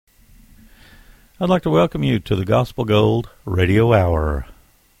I'd like to welcome you to the Gospel Gold Radio Hour.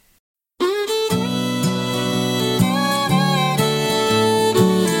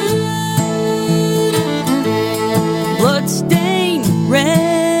 Bloodstained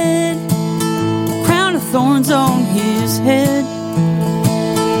red, crown of thorns on his head.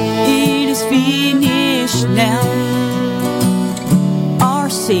 It is finished now, our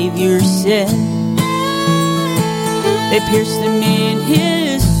Savior said. They pierced him in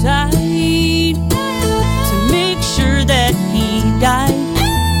his side to make sure that he died.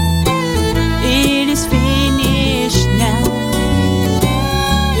 It is finished now.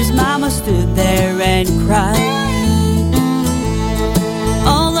 His mama stood there and cried.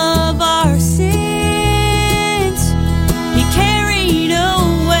 All of our sins he carried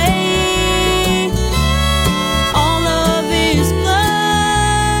away. All of his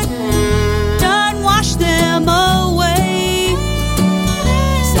blood done washed them away.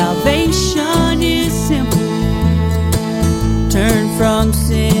 Salvation is simple. Turn from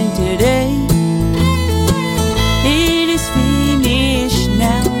sin today. It is finished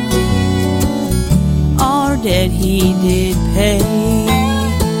now. Our debt he did pay.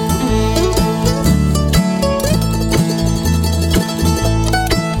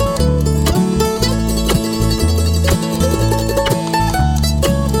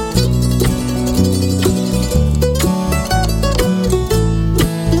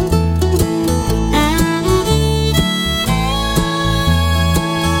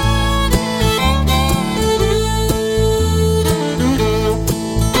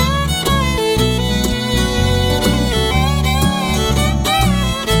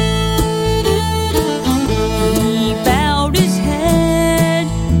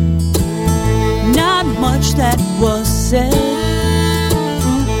 That was said.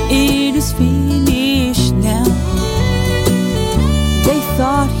 It is finished now. They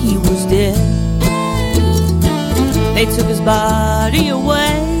thought he was dead. They took his body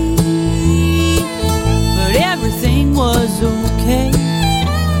away, but everything was okay.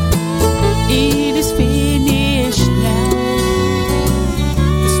 It is finished now.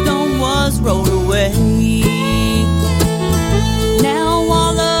 The stone was rolled away. Now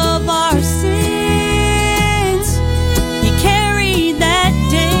all of our sins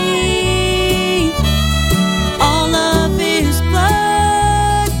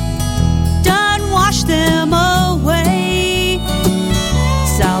them away.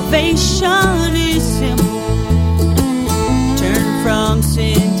 Salvation is simple. Turn from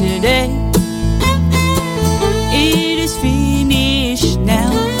sin today. It is finished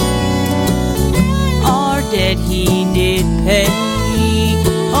now. Our debt he did pay.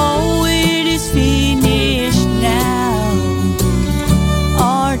 Oh, it is finished now.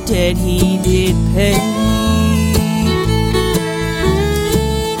 Our debt he did pay.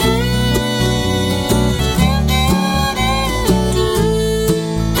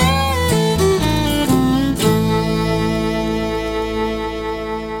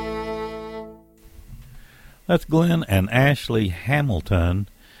 That's Glenn and Ashley Hamilton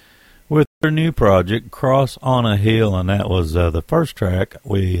with their new project, Cross on a Hill, and that was the first track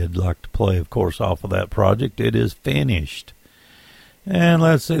we'd like to play, of course, off of that project. It is finished. And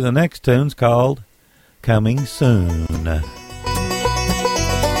let's see, the next tune's called Coming Soon.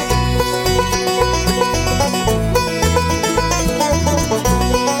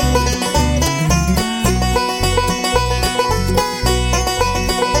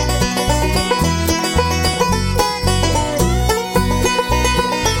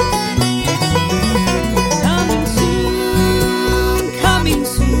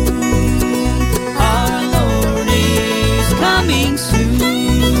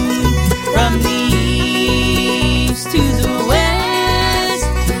 From the east to the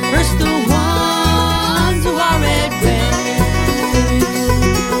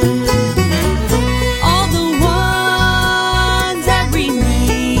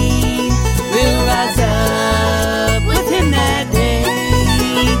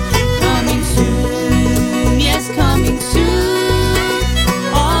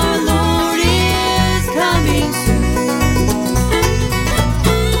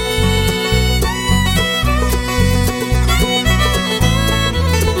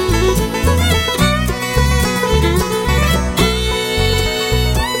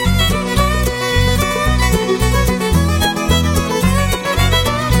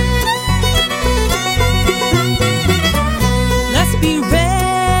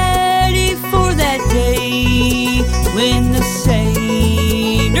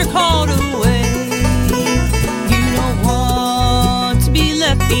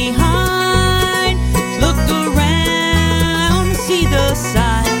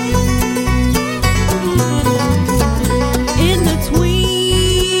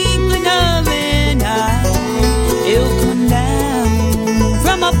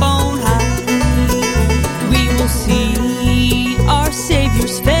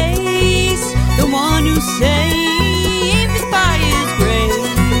was saved by His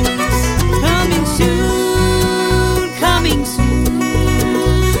grace. Coming soon, coming soon.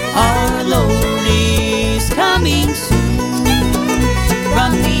 Our Lord is coming soon.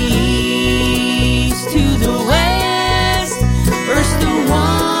 From the east to the west, first the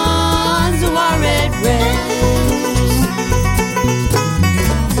ones who are at rest.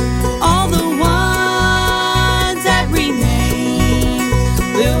 All the ones that remain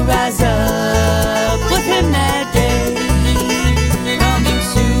will rise up with Him that day. Coming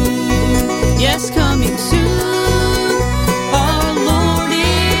soon, yes, coming soon. Our Lord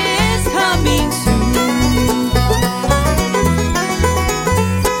is coming soon.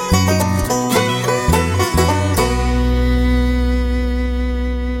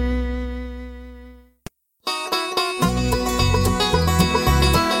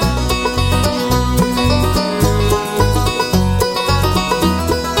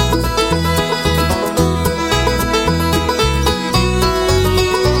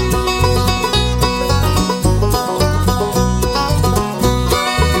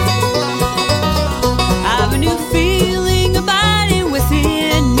 I've a new feeling abiding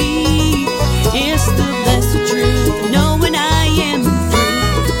within me. It's the blessed truth of knowing I am free.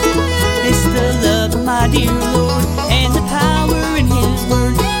 It's the love of my dear Lord and the power in His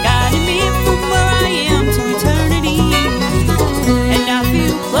word, guiding me from where I am to eternity. And I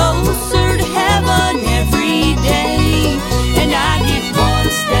feel closer to heaven every day, and I get one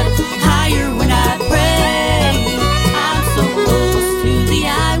step higher when I pray. I'm so close to Thee,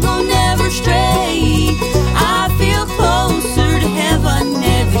 I will never stray. I feel closer to heaven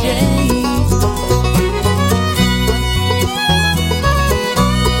every day.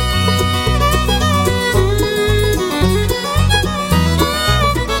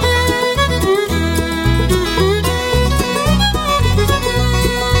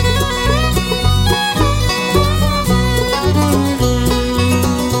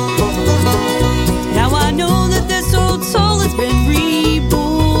 Now I know that this old soul has been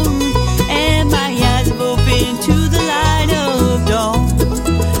reborn, and my eyes have opened to the light of dawn.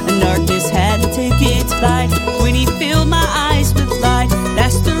 And darkness had to take its flight when He filled my eyes with light.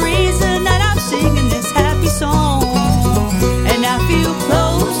 That's the reason that I'm singing this happy song. And I feel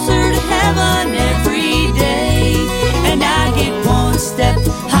closer to heaven every day, and I get one step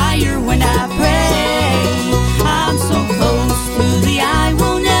higher when I pray. I'm so close to Thee, I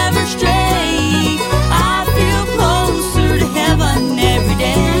will never stray. I feel closer to heaven every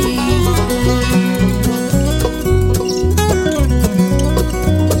day.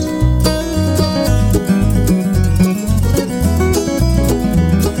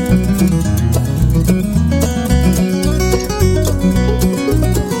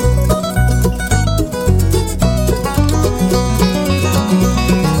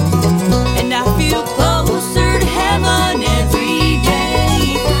 And I feel closer to heaven every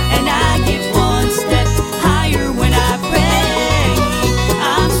day, and I get one step higher when I pray.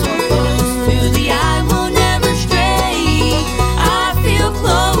 I'm so close to Thee, I will never stray. I feel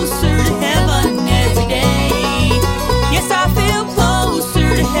closer to heaven every day. Yes, I feel closer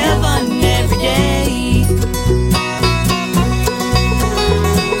to heaven every day.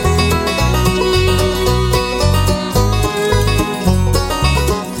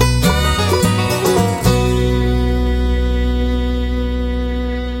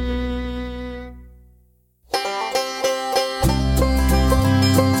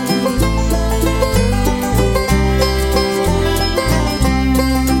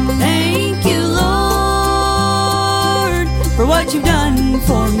 Thank you, Lord, for what You've done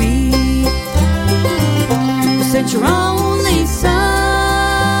for me. You sent Your only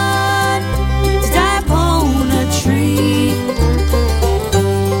Son to die upon a tree.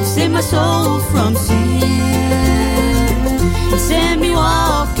 You saved my soul from sin and sent me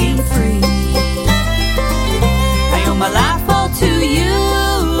walking free. I owe my life all to You,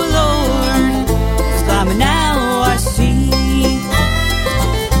 Lord, 'cause by me now I see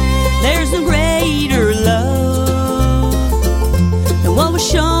there's no greater love than what was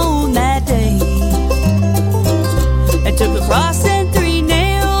shown that day. It took a cross and 3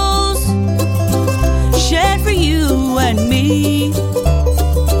 nails shed for you and me.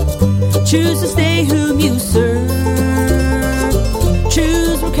 Choose to stay whom you serve.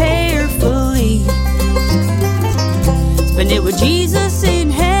 Choose more carefully. Spend it with Jesus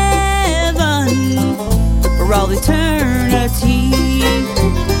in heaven for all eternity.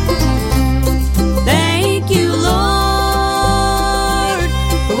 Thank you, Lord,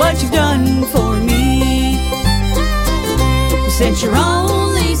 for what You've done for me. You sent Your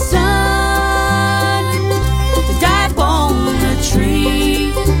only Son to die upon a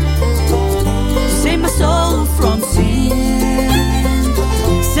tree. You saved my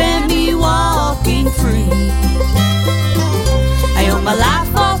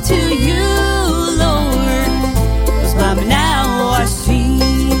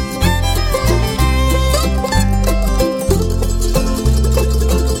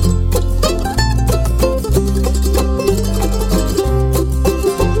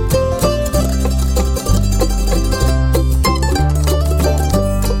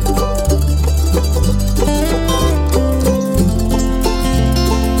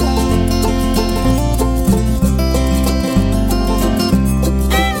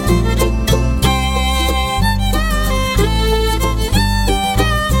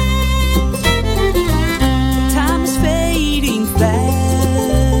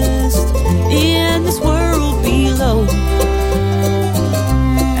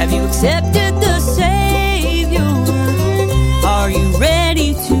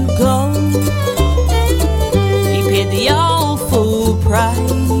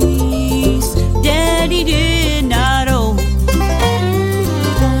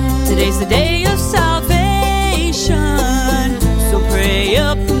pay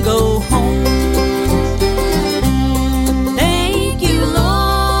up and go home. Thank you,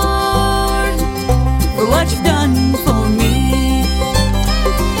 Lord, for what you've done for me.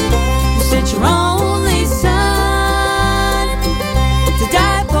 You sent your only son to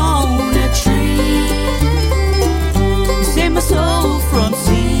die upon a tree. You saved my soul from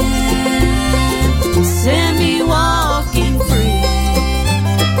sin, send me walking free.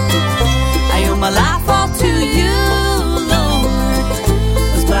 I owe my life all to you, Lord.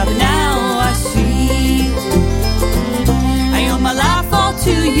 Was glad but now I see. I owe my life all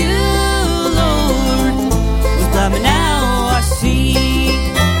to you, Lord. Was glad but now I see.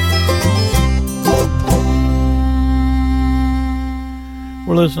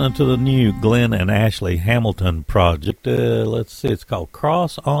 We're listening to the new Glenn and Ashley Hamilton project. Let's see, it's called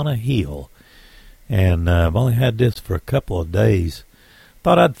Cross on a Hill. And I've only had this for a couple of days.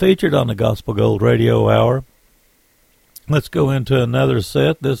 Thought I'd feature it on the Gospel Gold Radio Hour. Let's go into another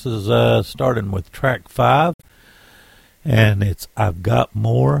set. This is starting with track 5. And it's I've Got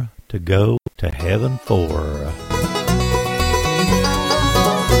More to Go to Heaven For.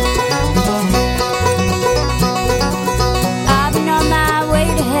 I've been on my way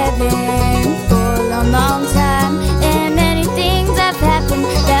to heaven for a long, long time, and many things have happened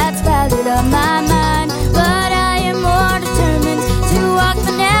that's clouded up my mind. But I am more determined to walk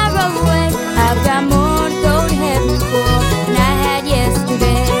the narrow way. I've got more to go to heaven for than I had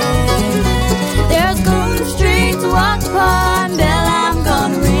yesterday. There's golden streets to walk upon, bell I'm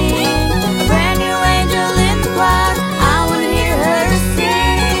gonna ring, a brand new angel in the choir, I wanna hear her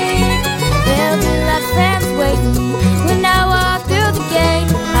sing. There'll be lots of fans waiting when I walk through the gate.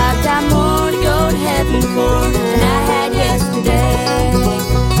 I've got more to go to heaven for than I had yesterday.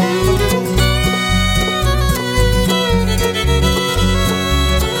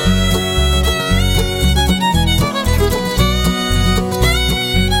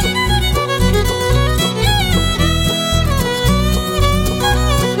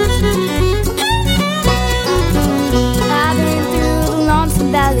 I've been through the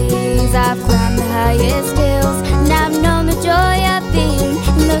lonesome valleys, I've climbed the highest hills, and I've known the joy of being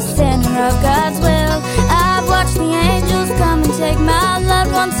in the center of God's will. I've watched the angels come and take my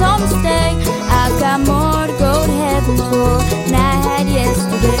loved ones home to stay. I've got more to go to heaven for than I had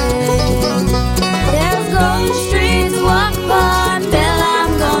yesterday. There's golden streets to walk upon, bell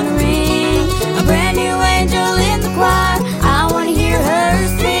I'm gonna ring, a brand new angel in the choir, I wanna hear her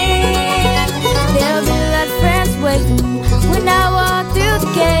sing. There'll be a lot of friends waiting when I walk through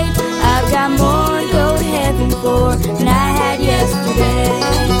the gate. I've got more to go to heaven for than I had yesterday.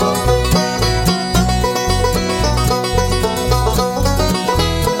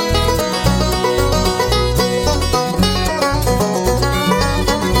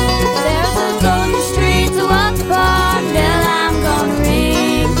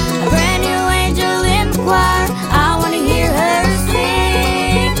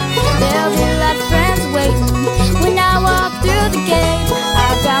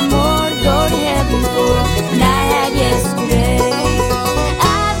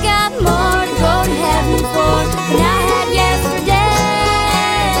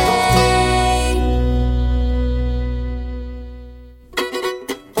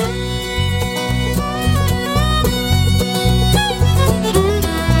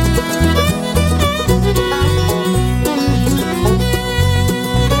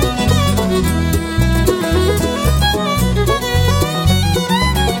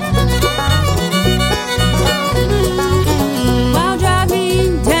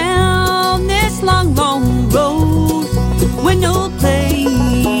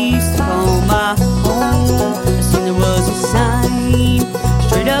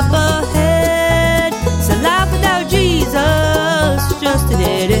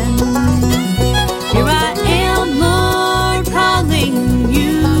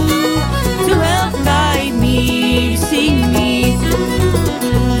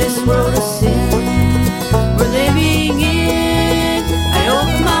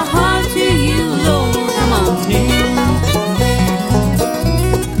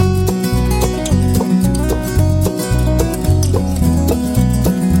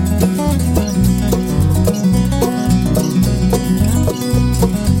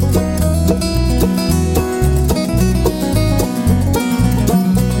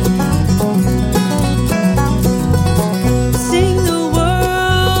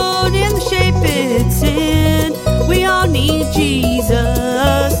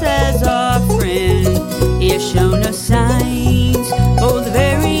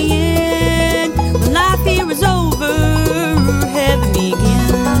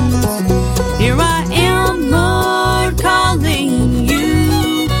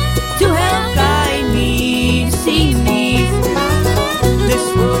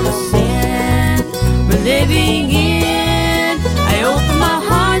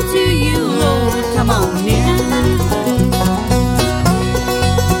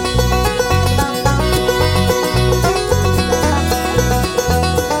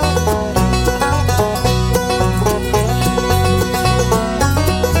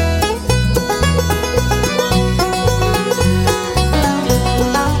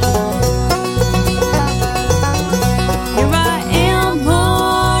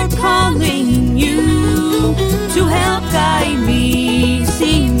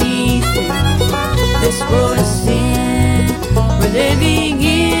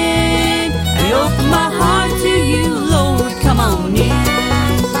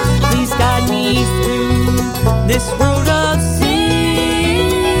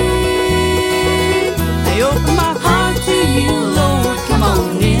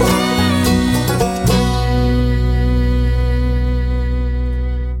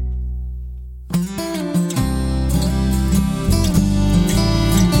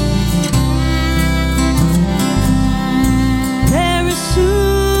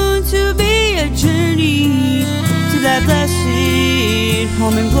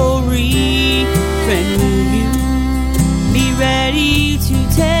 home in glory. Friend, will you be ready to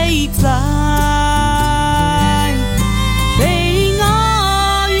take flight? Trading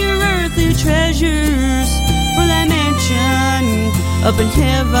all your earthly treasures for that mansion up in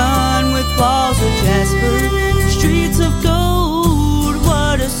heaven with walls of jasper, streets of gold.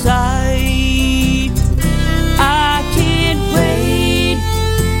 What a sight! I can't wait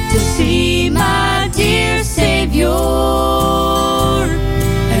to see my dear Savior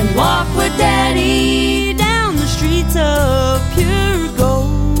and walk with Daddy down the streets of pure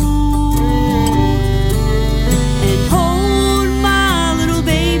gold and hold my little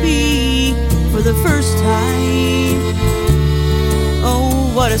baby for the first time.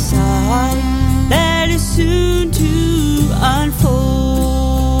 Oh, what a sight that is soon to unfold.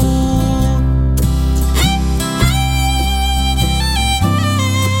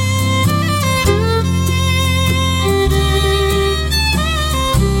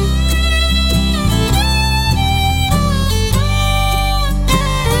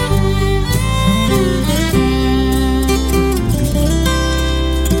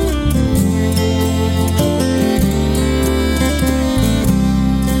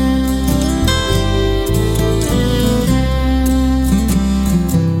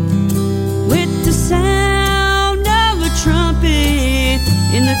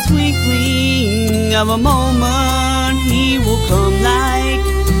 Twinkling of a moment, he will come like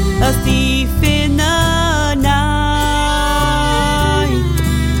a thief in the night.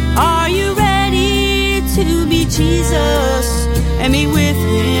 Are you ready to meet Jesus and be with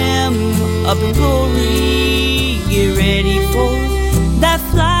him up in glory? Get ready for that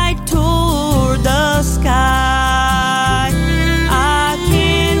flight toward the sky. I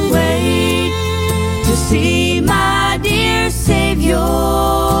can't wait to see my dear Savior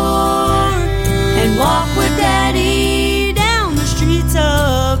and walk with Daddy down the streets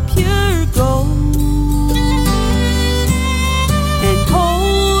of pure gold and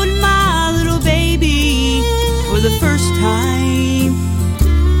hold my little baby for the first time.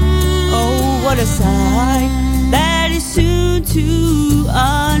 Oh, what a sight that is soon to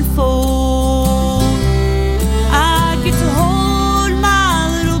unfold. I get to hold my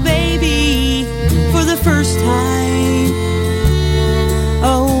little baby for the first time.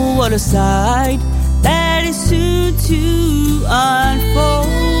 Oh, what a sight that is soon to unfold.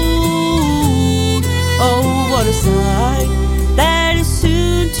 Oh, what a sight that is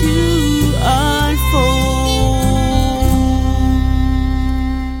soon to unfold.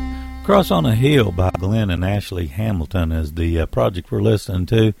 Cross on a Hill by Glenn and Ashley Hamilton is the project we're listening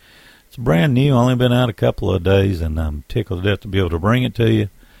to. It's brand new, only been out a couple of days, and I'm tickled to death to be able to bring it to you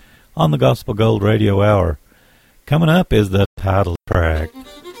on the Gospel Gold Radio Hour. Coming up is the title track.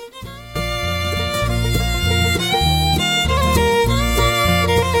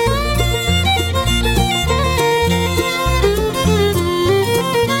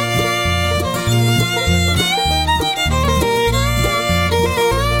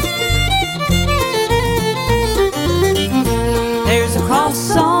 There's a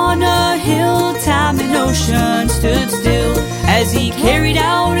cross on a hill, time and ocean stood still as he carried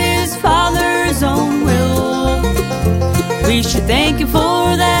out his Father's own will. We should thank him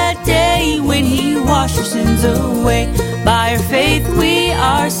for that day when he washed our sins away. By our faith we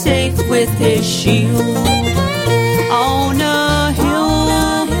are safe with his shield. On a hill,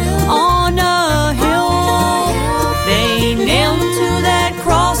 they nailed him to that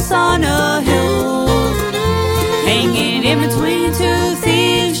cross on a hill. Hanging in between two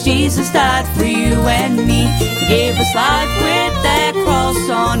thieves, Jesus died for you and me. He gave us life with that cross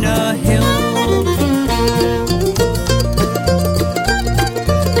on a hill.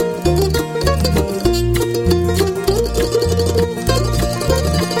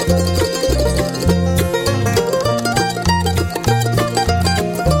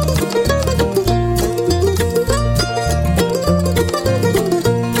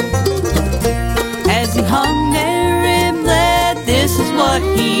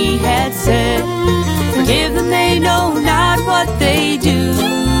 He had said, forgive them, they know not what they do.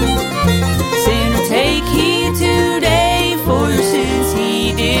 Sinner, take heed today, for your sins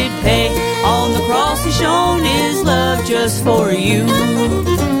he did pay. On the cross he shone his love just for you.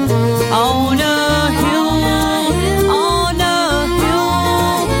 On a hill,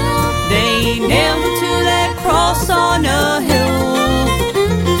 they nailed him to that cross on a hill.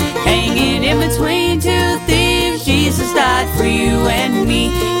 Hanging in between two thieves, Jesus died for you and me.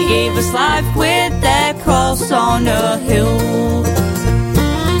 He gave us life with that cross on a hill.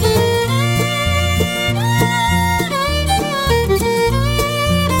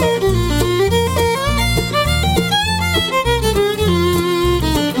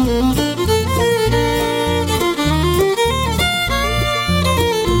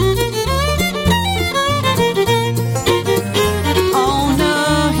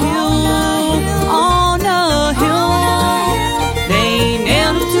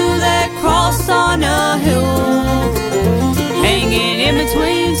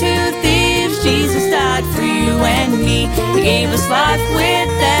 He gave us life with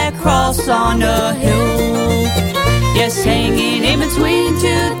that cross on a hill. Yes, hanging in between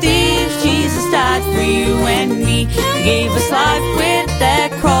two thieves, Jesus died for you and me. He gave us life with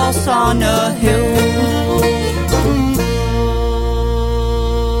that cross on a hill.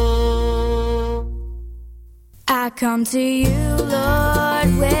 I come to you, Lord,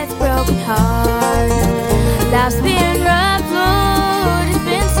 with broken heart. Life's been rough, Lord, it's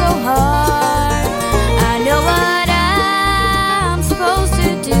been so hard. I know what I'm supposed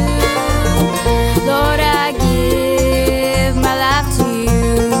to do. Lord, I give my life to you.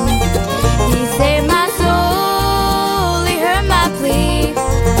 He saved my soul, He heard my plea.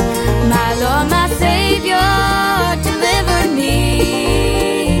 My Lord, my Savior, delivered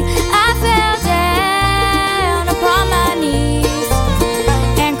me. I fell down upon my knees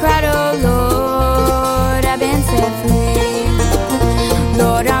and cried, oh Lord, I've been set free.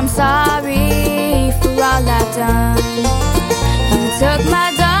 Lord, I'm sorry for all I've done. You took my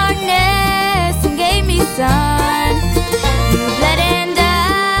darkness and gave me sun. You bled and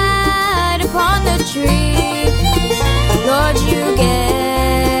died upon the tree. Lord, you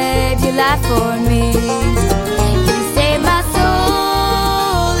gave your life for me. You saved my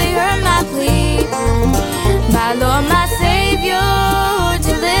soul, He heard my plea. My Lord, my Savior,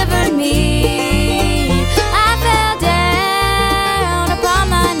 delivered me. I fell down upon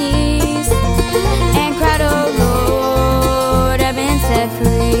my knees and cried, oh Lord, I've been set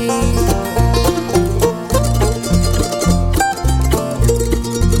free.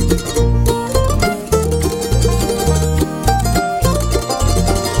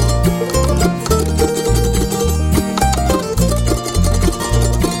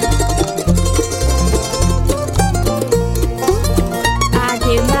 I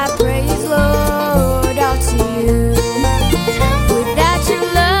give my praise, Lord, all to you. Without your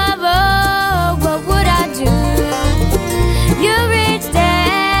love, oh, what would I do? You reached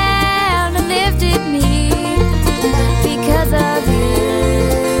down and lifted me. Because of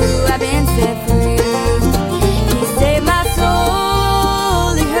you, I've been set free. He saved my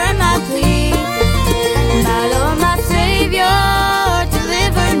soul, He heard my plea. My Lord, my Savior,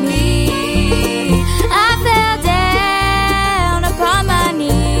 delivered me. I fell down upon my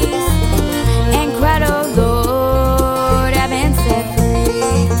knees and cried, oh Lord, I've been set free.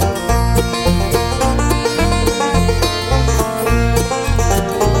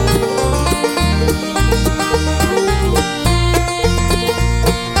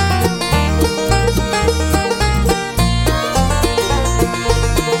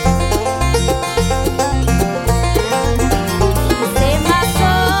 He saved my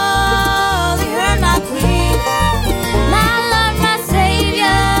soul, He heard my plea. My Lord, my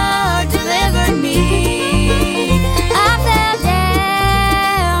Savior, delivered me. I fell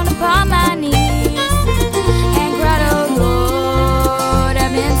down upon my knees and cried, oh Lord,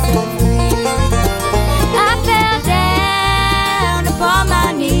 I've been set free. I fell down upon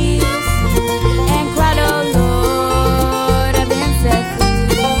my knees and cried, oh Lord, I've been set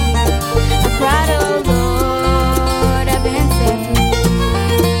free. I cried, oh Lord, I've been set free.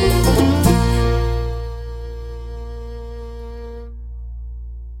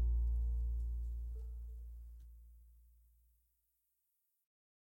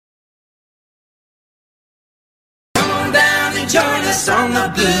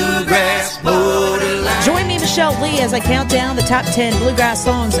 Join me, Michelle Lee, as I count down the top 10 bluegrass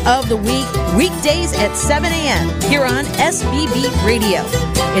songs of the week, weekdays at 7 a.m. here on SBB Radio.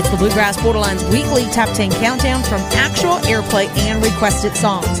 It's the Bluegrass Borderline's weekly top 10 countdown from actual airplay and requested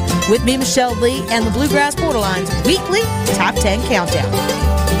songs. With me, Michelle Lee, and the Bluegrass Borderline's weekly top 10 countdown.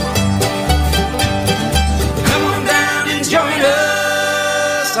 Come on down and join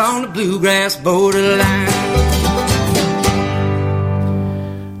us on the Bluegrass Borderline.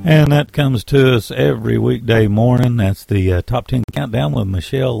 And that comes to us every weekday morning. That's the Top 10 Countdown with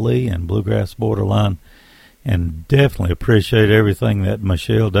Michelle Lee and Bluegrass Borderline. And definitely appreciate everything that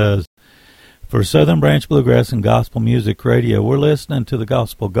Michelle does for Southern Branch Bluegrass and Gospel Music Radio. We're listening to the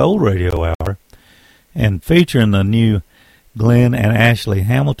Gospel Gold Radio Hour and featuring the new Glenn and Ashley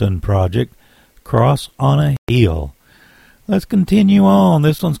Hamilton project, Cross on a Hill. Let's continue on.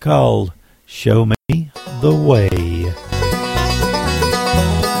 This one's called Show Me the Way.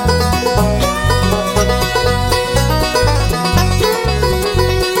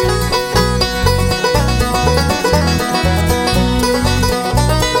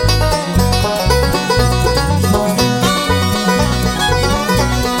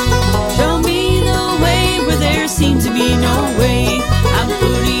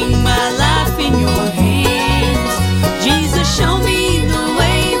 Show me the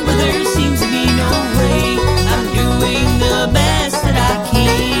way where there seems to be no way. I'm doing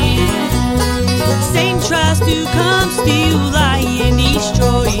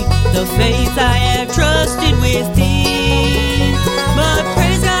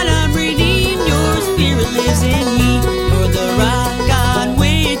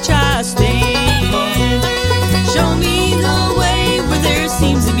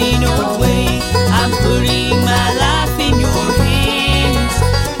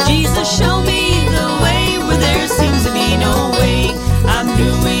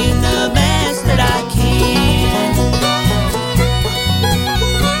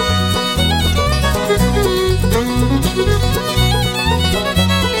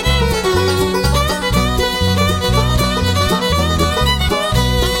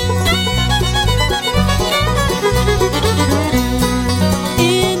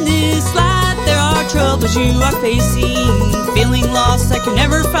struggles you are facing, feeling lost like you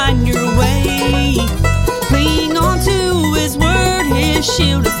never find your way. Cling on to His word, His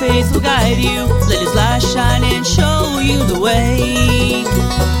shield of faith will guide you. Let His light shine and show you the way.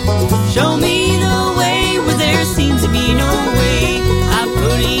 Show me the way where there seems to be no way. I'm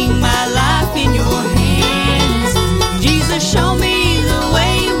putting my life in your hands. Jesus, show me the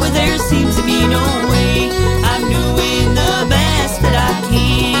way where there seems to be no way. I'm doing the best that I can.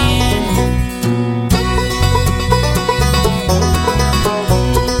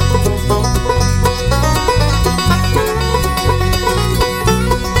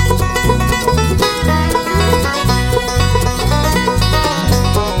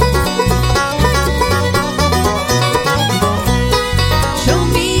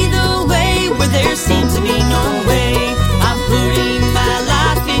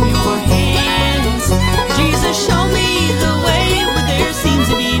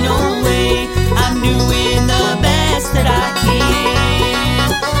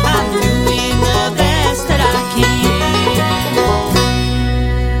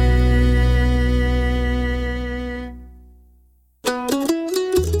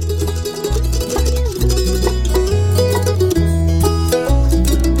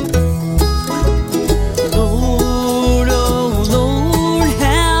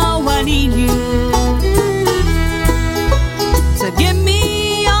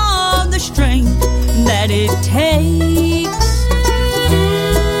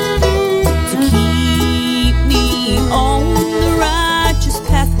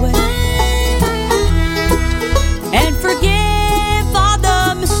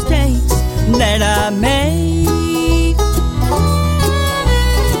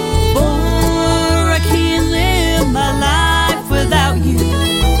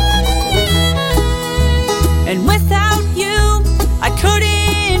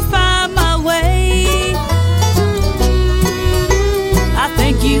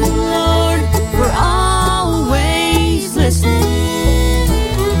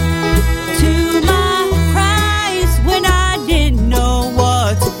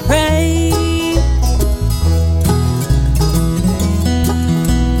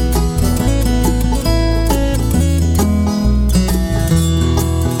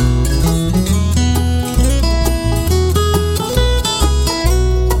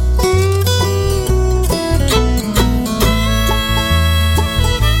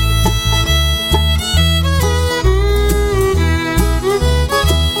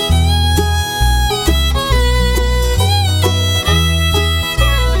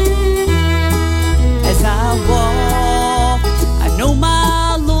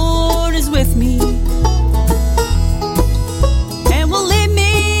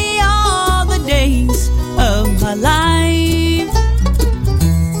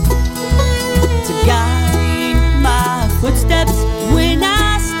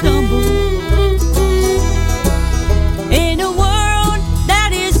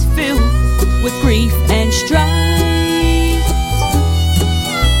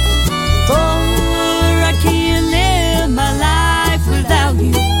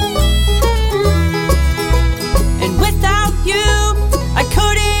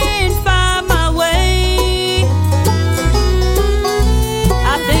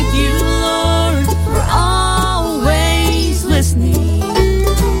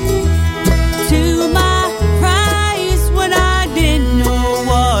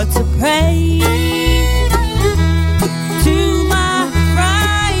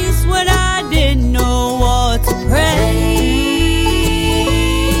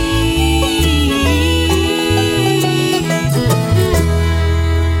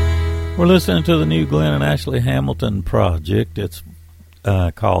 Listening to the new Glenn and Ashley Hamilton project. It's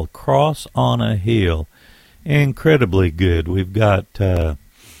called Cross on a Hill. Incredibly good. We've got,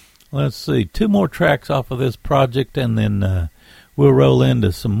 let's see, 2 more tracks off of this project, and then we'll roll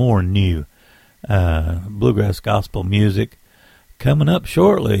into some more new bluegrass gospel music coming up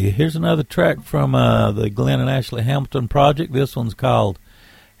shortly. Here's another track from the Glenn and Ashley Hamilton project. This one's called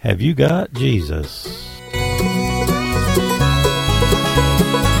Have You Got Jesus?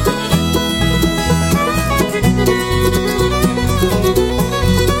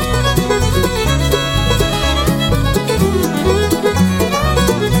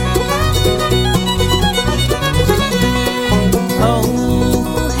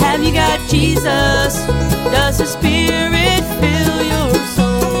 Jesus, does the Spirit fill your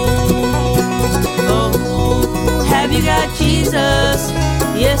soul? Oh, have you got Jesus?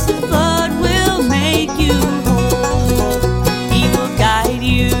 Yes, the blood will make you whole. He will guide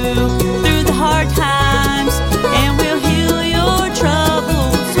you through the hard times and will heal your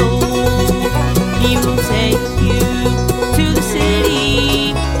troubled soul. He will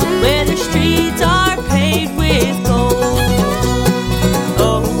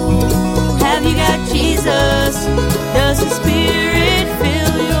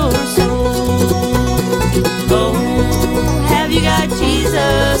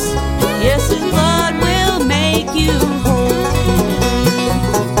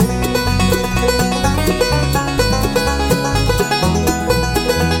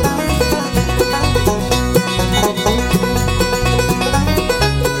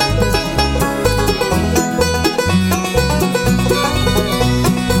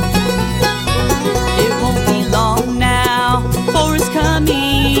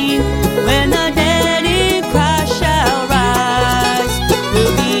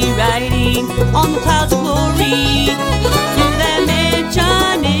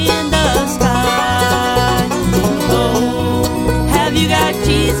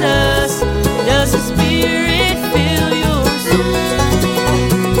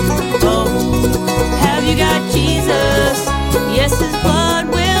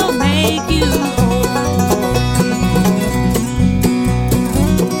make you whole.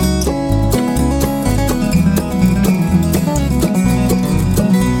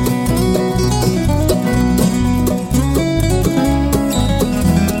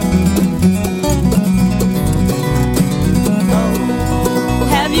 Oh,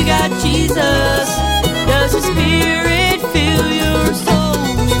 have you got Jesus? Does His Spirit fill your soul?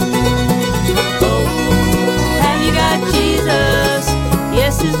 Oh, have you got Jesus?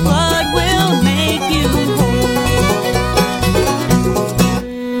 Yes, His blood will make you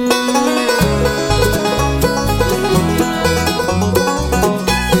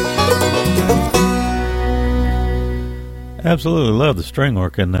Absolutely love the string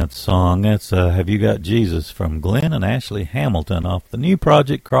work in that song. That's Have You Got Jesus from Glenn and Ashley Hamilton off the new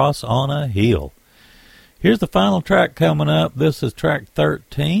project Cross on a Hill. Here's the final track coming up. This is track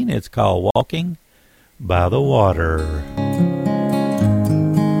 13. It's called Walking by the Water.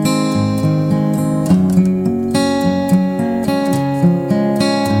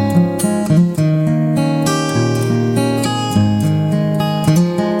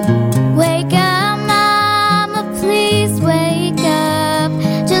 Wake up, mama, please wake up.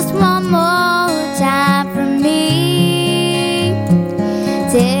 Just one more time for me.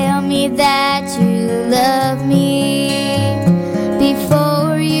 Tell me that you love me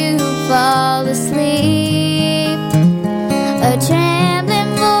before you fall asleep. A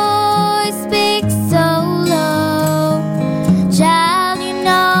trembling voice speaks so low. Child, you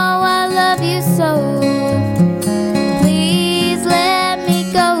know I love you so. Please let me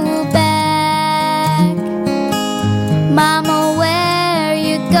go back. Mama, where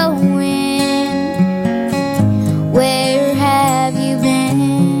you going? Where have you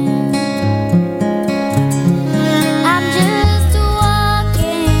been? I'm just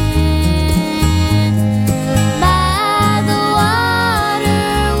walking by the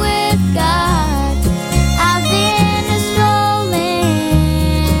water with God. I've been strolling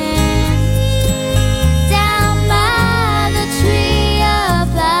down by the tree of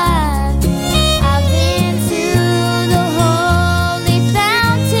life. I've been to the holy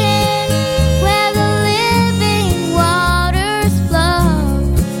fountain where the living waters flow.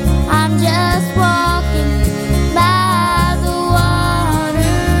 I'm just walking by the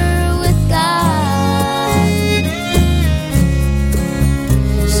water with God.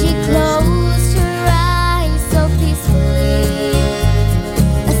 She closed her eyes so peacefully.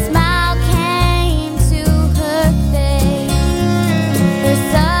 A smile came to her face. Her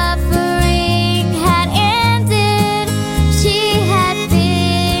suffering had ended. She had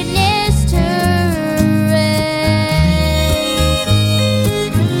finished her race.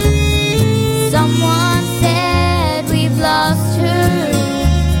 Someone said we've lost her.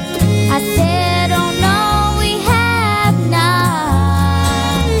 I said, oh no, we have not.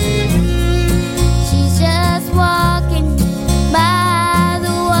 She's just walking by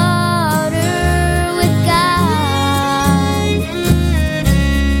the water with God.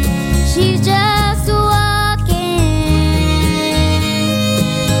 She's just walking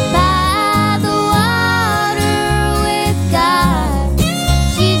by the water with God.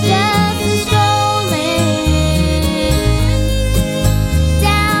 She's just strolling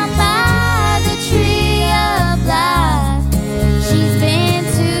down by the tree of life. She's been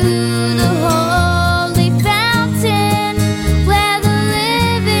to the holy fountain where the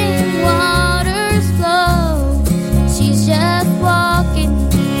living waters flow. She's just walking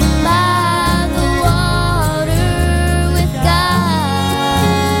by the water with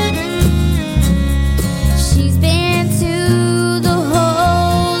God. She's been to the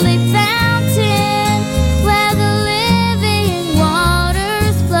holy fountain where the living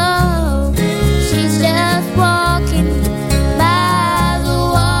waters flow. She's just walking by the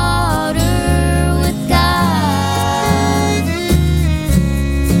water with God.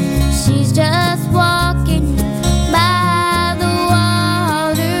 She's just walking by the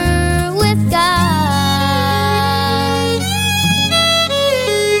water with God.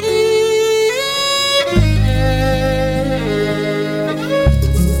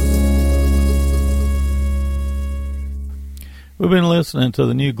 We've been listening to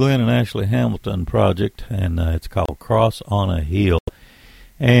the new Glenn and Ashley Hamilton project, and it's called Cross on a Hill.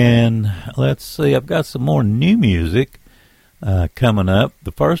 And let's see, I've got some more new music coming up.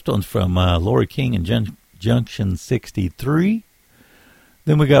 The first one's from Lori King and Junction 63.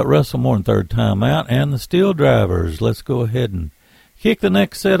 Then we got Russell Moore and Third Time Out and the Steel Drivers. Let's go ahead and kick the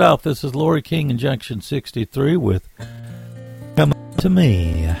next set off. This is Lori King and Junction 63 with Come to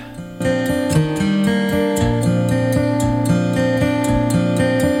Me.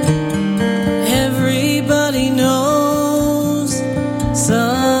 Everybody knows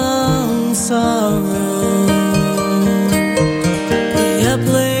some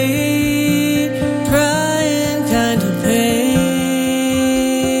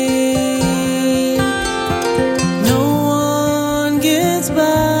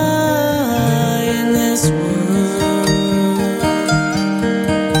by in this world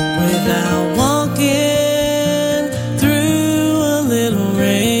without walking through a little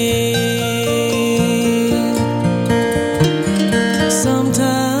rain.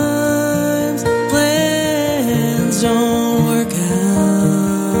 Sometimes plans don't work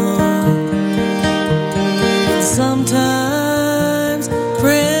out. Sometimes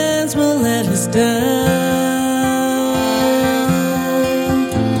friends will let us down.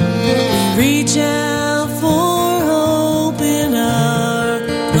 Reach out for hope in our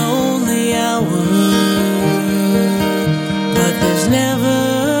lonely hour, but there's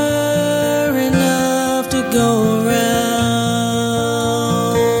never enough to go around.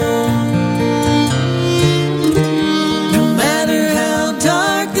 No matter how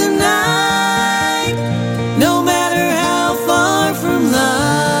dark the night, no matter how far from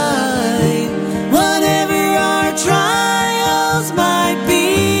light, whatever our trials might be,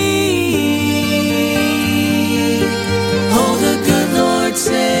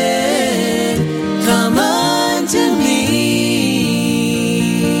 said, come unto me.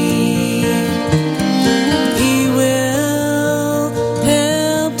 He will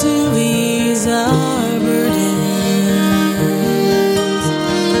help to ease our burdens,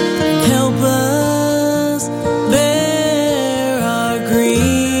 help us bear our grief,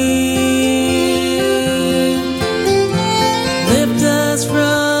 lift us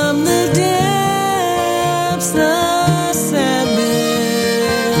from the depths of sadness.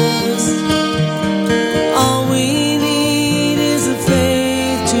 All we need is the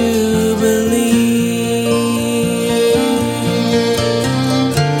faith to believe.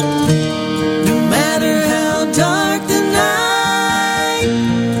 No matter how dark the night,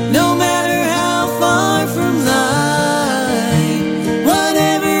 no matter how far from light,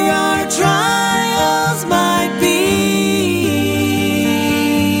 whatever our trials might be,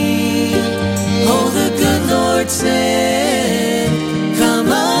 oh, the good Lord said,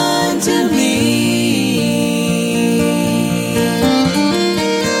 come unto me.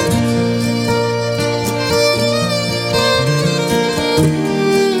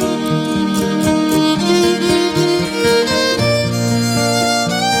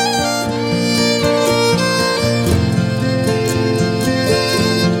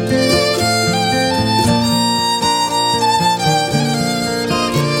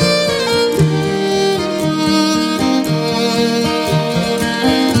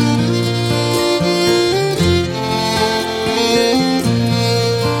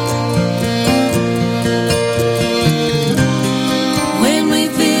 When we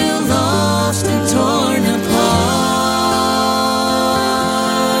feel lost and torn apart,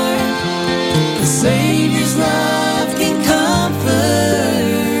 the Savior's love can comfort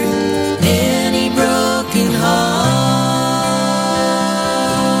any broken heart.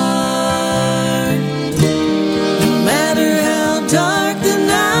 No matter how dark the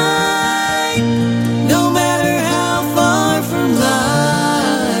night, no matter how far from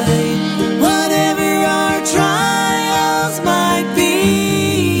light, whatever our trials might be,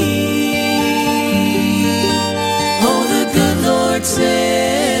 oh, the good Lord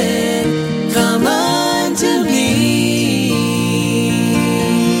said, come unto me.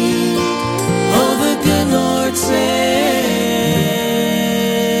 Oh, the good Lord said,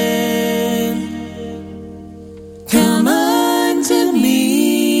 come unto me.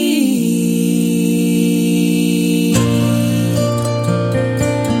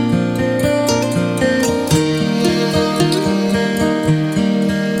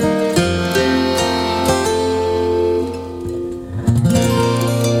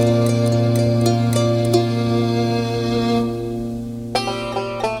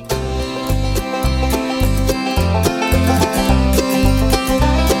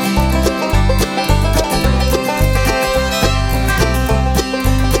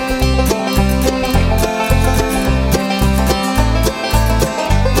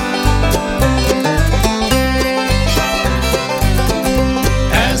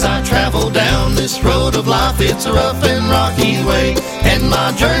 As I travel down this road of life, it's a rough and rocky way, and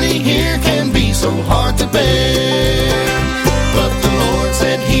my journey here can be so hard to bear. But the Lord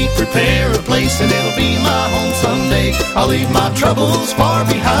said He'd prepare a place, and it'll be my home someday. I'll leave my troubles far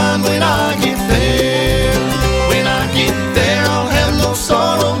behind when I get there. When I get there, I'll have no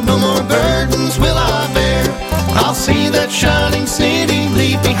sorrow, no more burdens will I bear. I'll see that shining city,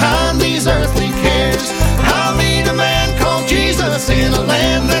 leave behind these earthly cares. I'll meet a man called Jesus in a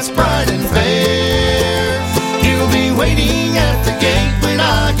land that's bright and fair. He'll be waiting at the gate when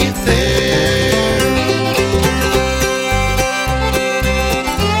I get there.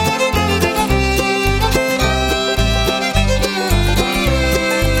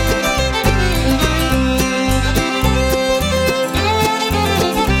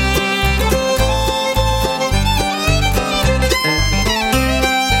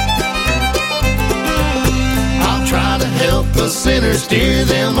 sinners, steer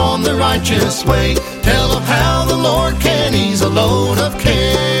them on the righteous way. Tell them how the Lord can ease a load of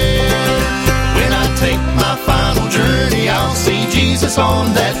care. When I take my final journey, I'll see Jesus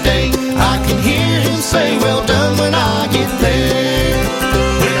on that day. I can hear him say, well done, when I get there.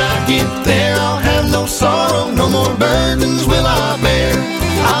 When I get there, I'll have no sorrow, no more burdens will I bear.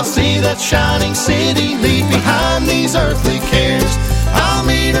 I'll see that shining city, leave behind these earthly cares. I'll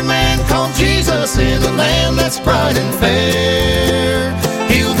meet a man called Jesus in a land that's bright and fair.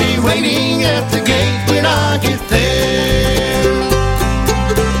 He'll be waiting at the gate when I get there.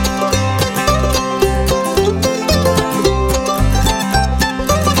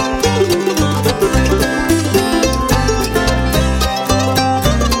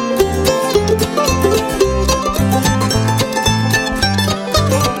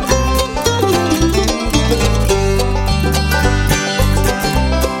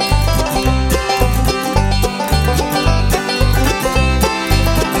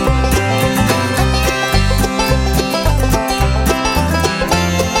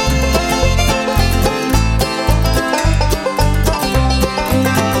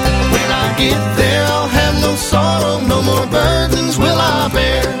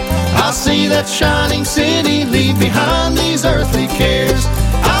 See that shining city, leave behind these earthly cares.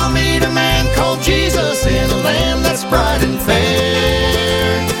 I'll meet a man called Jesus in a land that's bright and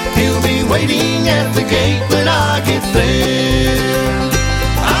fair. He'll be waiting at the gate when I get there.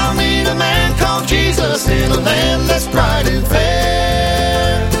 I'll meet a man called Jesus in a land that's bright and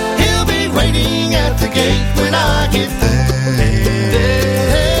fair. He'll be waiting at the gate when I get there.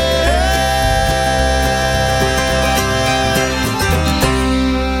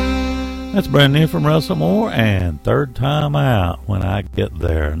 That's brand new from Russell Moore and Third Time Out, When I Get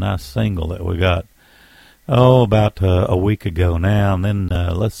There. A nice single that we got, about a week ago now. And then,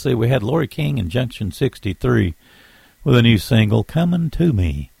 let's see, we had Lori King and Junction 63 with a new single, Coming to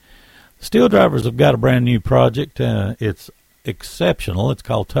Me. Steel Drivers have got a brand new project. It's exceptional. It's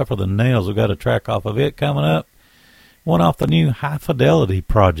called Tougher Than Nails. We've got a track off of it coming up. One off the new High Fidelity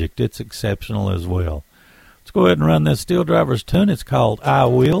project. It's exceptional as well. Let's go ahead and run this Steel Drivers tune. It's called I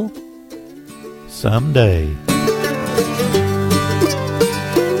Will Someday.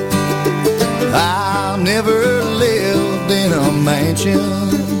 I never lived in a mansion,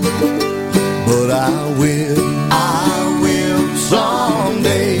 but I will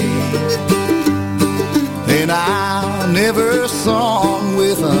someday. And I never sung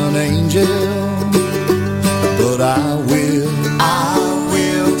with an angel, but I will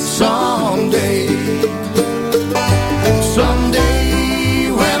someday.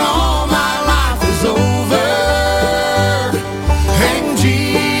 Someday when all my life is over and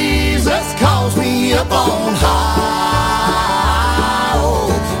Jesus calls me up on high,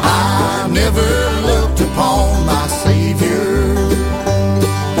 oh, I never looked upon my Savior,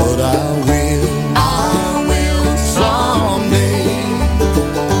 but I will someday.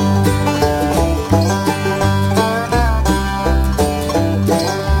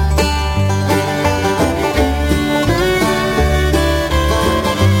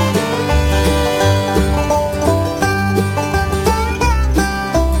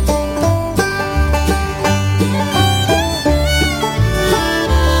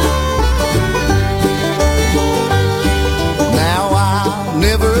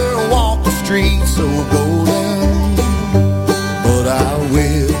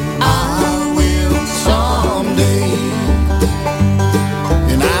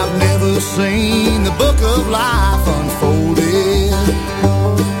 Life unfolded,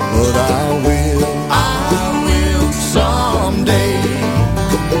 but I will someday.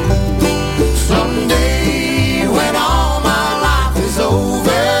 Someday when all my life is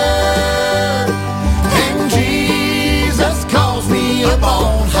over and Jesus calls me up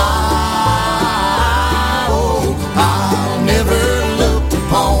on high, oh, I'll never look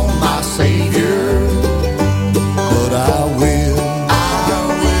upon my Savior, but I will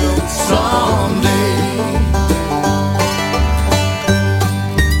someday.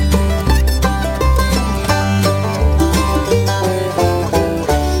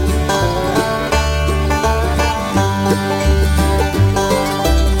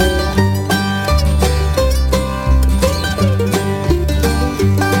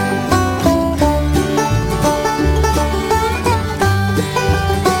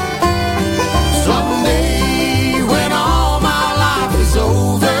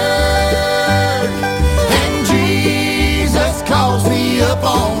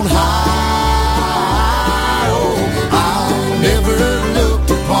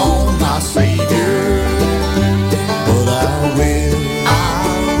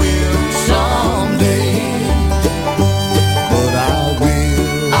 But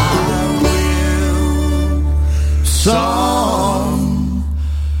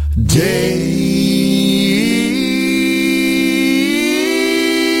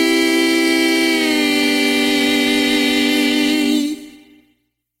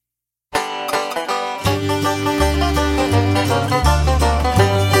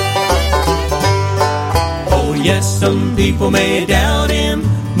Yes, some people may doubt him,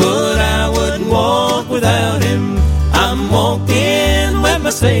 but I wouldn't walk without him. I'm walking with my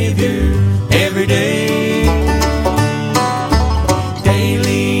Savior every day.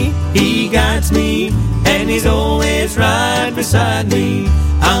 Daily he guides me, and he's always right beside me.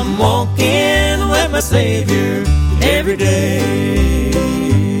 I'm walking with my Savior every day.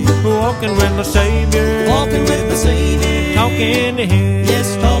 Walking with my Savior, walking with my Savior, talking to him,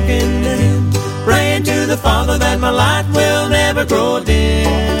 yes, talking to him. Praying to the Father that my light will never grow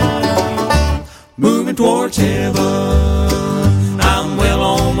dim. Moving towards heaven, I'm well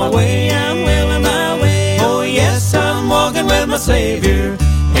on my way, I'm well on my way. Oh yes, I'm walking with my Savior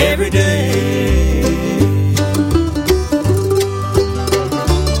every day.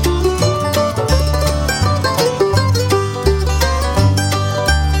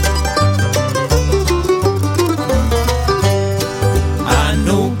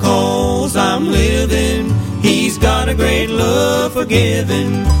 He's got a great love for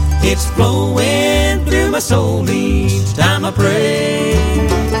giving. It's flowing through my soul each time I pray.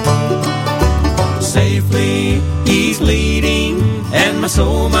 Safely he's leading, and my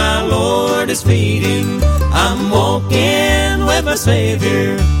soul my Lord is feeding. I'm walking with my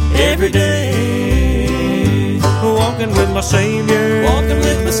Savior every day. Walking with my Savior, walking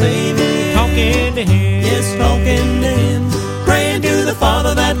with my Savior, talking to him, yes, talking to him. Praying to the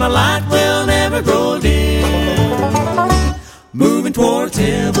Father that my light will never grow dim. Moving towards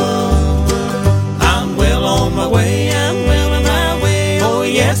heaven, I'm well on my way, I'm well on my way. Oh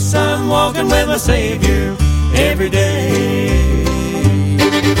yes, I'm walking with my Savior every day.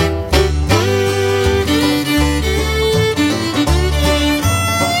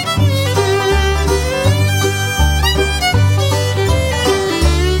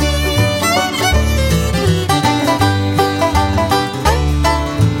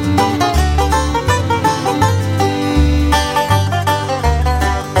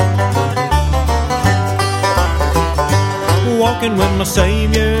 walking with my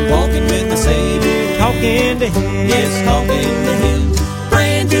Savior, walking with my Savior, talking to Him, yes, talking to Him,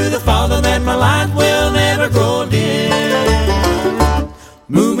 praying to the Father that my light will never grow dim,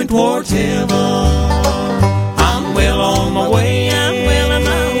 moving towards heaven. I'm well on my way, I'm well on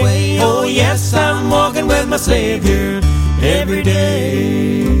my way. Oh yes, I'm walking with my Savior every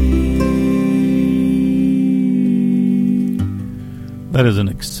day. That is an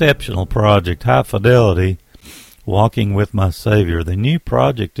exceptional project, High Fidelity, Walking with My Savior. The new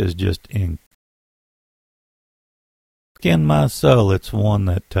project is just in my soul. It's one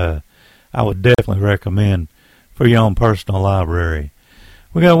that I would definitely recommend for your own personal library.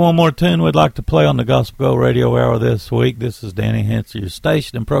 We got one more tune we'd like to play on the Gospel Go Radio Hour this week. This is Danny Hensley, your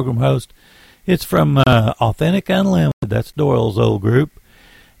station and program host. It's from Authentic Unlimited. That's Doyle's old group.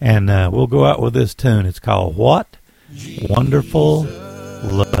 And we'll go out with this tune. It's called What Wonderful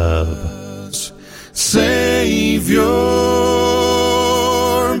Love. Savior,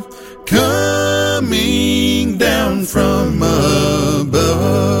 coming down from above,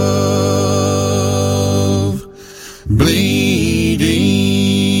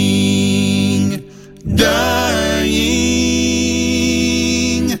 bleeding, dying.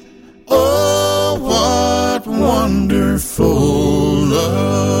 Oh, what wonderful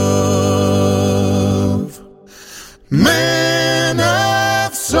love. Man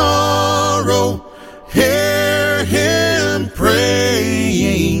of sorrow, hear him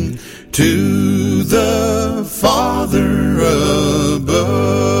praying to the Father above.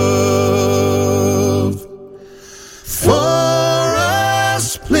 For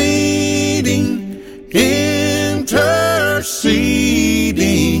us pleading,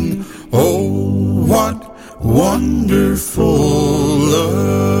 interceding. Oh, what wonderful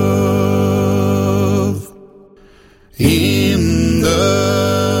love. In the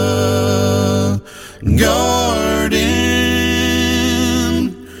garden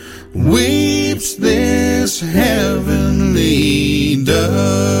weeps this heavenly dove,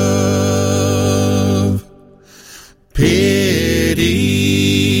 pity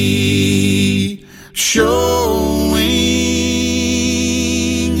showing.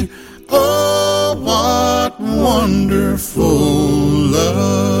 Oh, what wonderful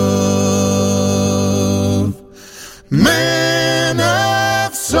love. Man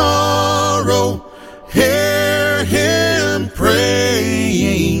of sorrow, hear him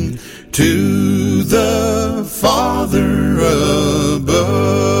praying to the Father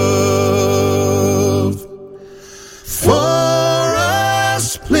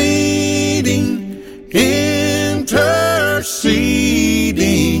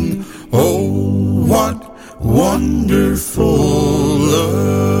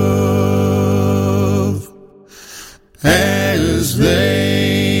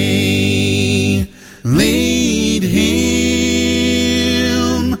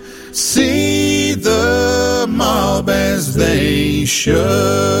as they shove.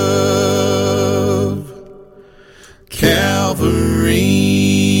 Calvary's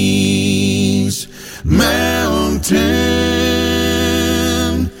mountain,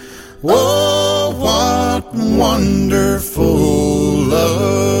 oh, what wonderful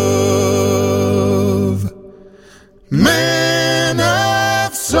love. Man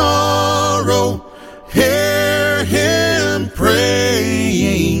of sorrow, hear him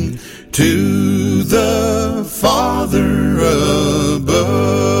praying to the Father above.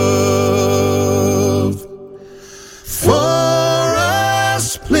 For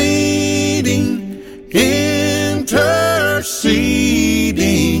us pleading, interceding,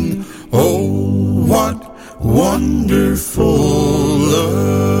 oh, what wonderful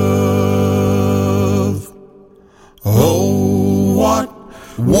love. Oh, what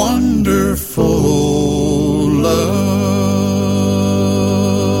wonderful